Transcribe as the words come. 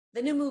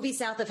The new movie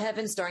South of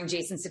Heaven, starring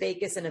Jason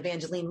Sudeikis and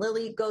Evangeline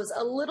Lilly, goes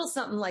a little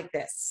something like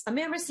this. A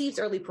man receives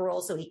early parole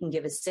so he can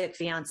give his sick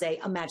fiancée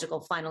a magical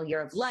final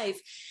year of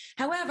life.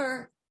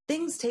 However,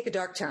 things take a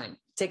dark turn.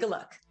 Take a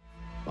look.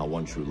 My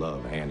one true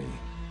love, Annie.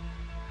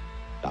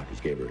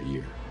 Doctors gave her a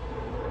year.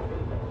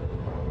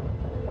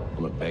 I'm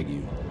gonna beg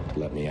you to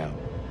let me out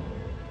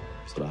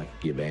so that I can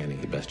give Annie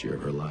the best year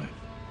of her life.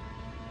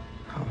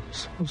 I'm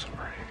so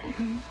sorry.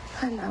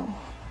 I know.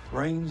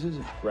 Rains, is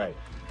it? Right.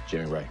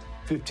 Jimmy Ray.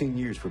 15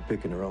 years for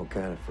picking the wrong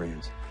kind of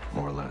friends.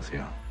 More or less,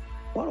 yeah.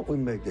 Why don't we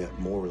make that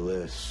more or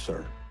less,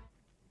 sir?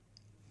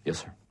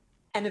 Yes, sir.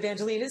 And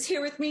Evangeline is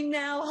here with me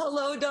now.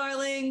 Hello,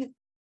 darling.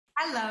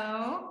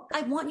 Hello.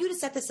 I want you to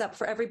set this up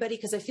for everybody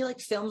because I feel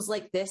like films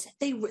like this,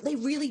 they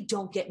really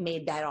don't get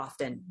made that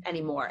often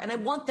anymore. And I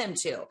want them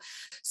to.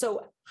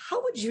 So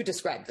how would you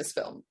describe this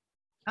film?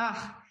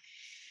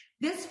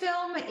 This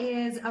film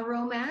is a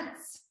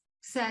romance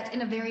set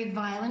in a very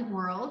violent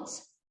world,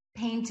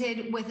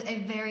 painted with a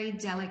very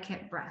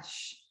delicate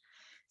brush.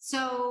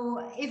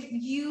 So if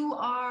you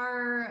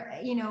are,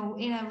 in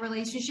a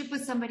relationship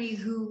with somebody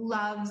who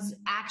loves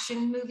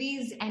action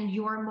movies and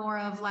you're more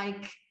of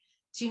like,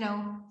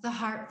 the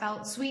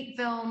heartfelt sweet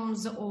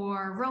films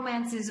or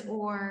romances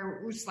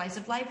or slice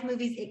of life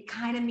movies, it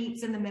kind of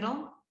meets in the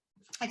middle.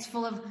 It's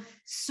full of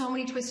so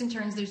many twists and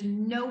turns. There's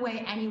no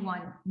way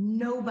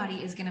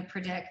nobody is going to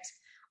predict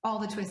all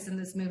the twists in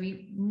this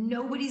movie.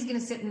 Nobody's going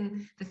to sit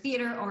in the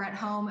theater or at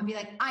home and be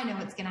like, I know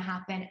what's going to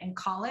happen and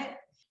call it.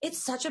 It's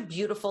such a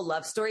beautiful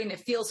love story. And it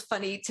feels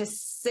funny to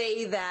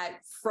say that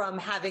from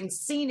having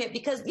seen it,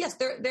 because yes,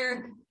 there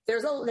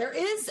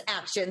is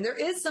action, there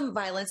is some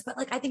violence, but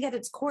I think at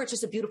its core, it's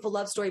just a beautiful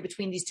love story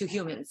between these two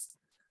humans.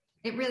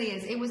 It really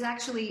is. It was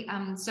actually,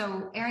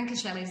 so Aaron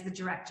Cashele is the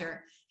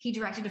director. He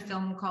directed a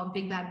film called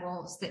Big Bad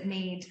Wolves that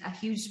made a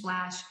huge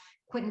splash.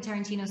 Quentin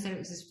Tarantino said it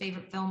was his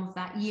favorite film of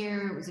that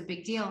year. It was a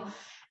big deal.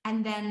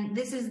 And then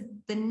this is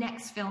the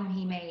next film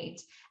he made.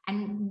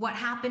 And what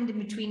happened in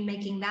between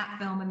making that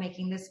film and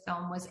making this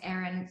film was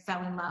Aaron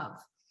fell in love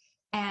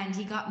and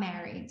he got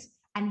married.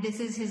 And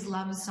this is his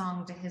love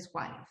song to his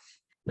wife.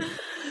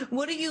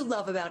 What do you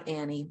love about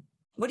Annie?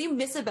 What do you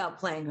miss about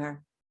playing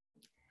her?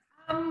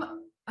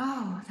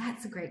 Oh,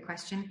 that's a great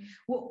question.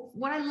 Well,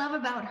 what I love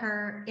about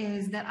her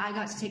is that I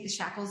got to take the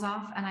shackles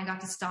off and I got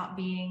to stop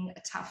being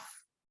a tough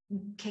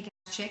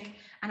kick-ass chick.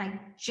 And I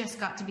just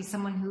got to be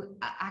someone who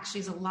actually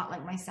is a lot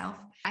like myself.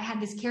 I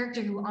had this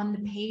character who on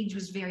the page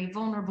was very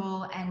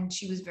vulnerable and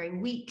she was very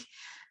weak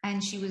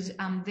and she was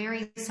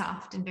very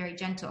soft and very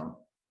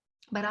gentle.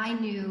 But I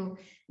knew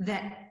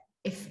that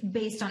if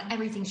based on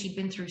everything she'd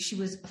been through, she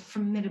was a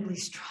formidably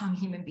strong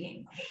human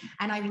being.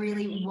 And I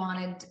really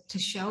wanted to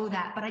show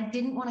that, but I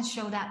didn't want to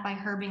show that by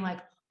her being like,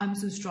 I'm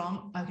so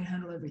strong, I can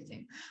handle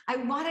everything. I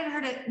wanted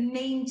her to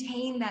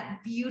maintain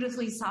that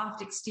beautifully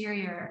soft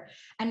exterior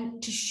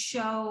and to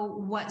show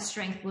what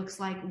strength looks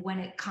like when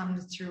it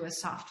comes through a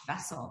soft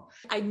vessel.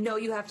 I know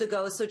you have to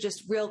go, so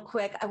just real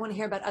quick, I want to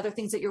hear about other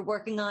things that you're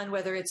working on,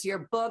 whether it's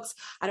your books.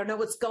 I don't know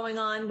what's going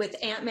on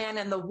with Ant-Man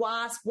and the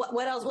Wasp.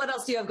 What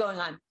else do you have going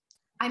on?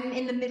 I'm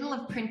in the middle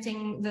of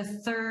printing the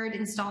third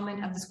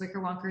installment of the Squicker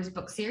Wonkers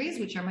book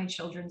series, which are my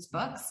children's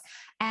books.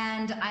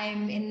 And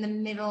I'm in the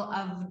middle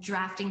of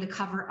drafting the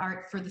cover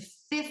art for the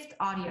fifth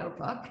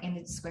audiobook in the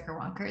Squicker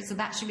Wonkers. So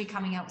that should be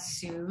coming out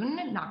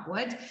soon, knock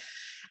wood.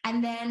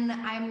 And then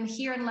I'm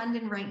here in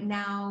London right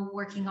now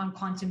working on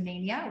Quantum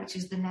Mania, which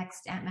is the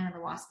next Ant-Man and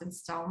the Wasp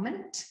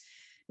installment,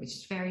 which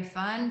is very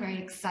fun,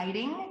 very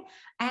exciting.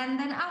 And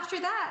then after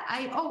that,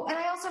 I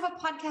also have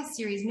a podcast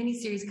series,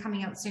 mini-series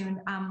coming out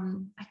soon.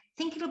 I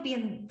think it'll be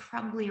in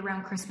probably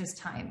around Christmas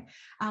time,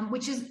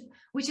 which is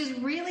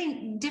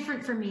really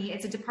different for me.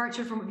 It's a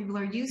departure from what people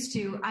are used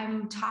to.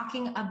 I'm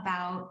talking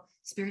about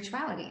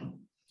spirituality,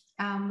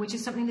 which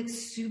is something that's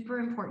super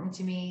important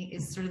to me,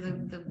 is sort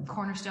of the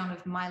cornerstone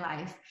of my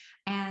life.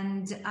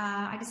 And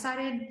I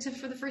decided to,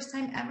 for the first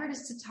time ever,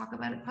 just to talk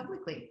about it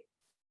publicly.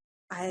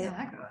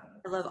 I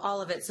love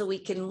all of it. So we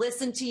can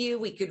listen to you,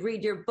 we could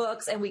read your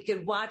books, and we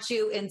could watch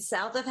you in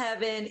South of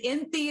Heaven,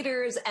 in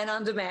theaters and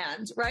on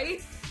demand,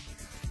 right?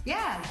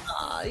 Yeah.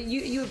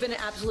 You've been an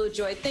absolute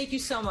joy. Thank you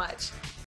so much.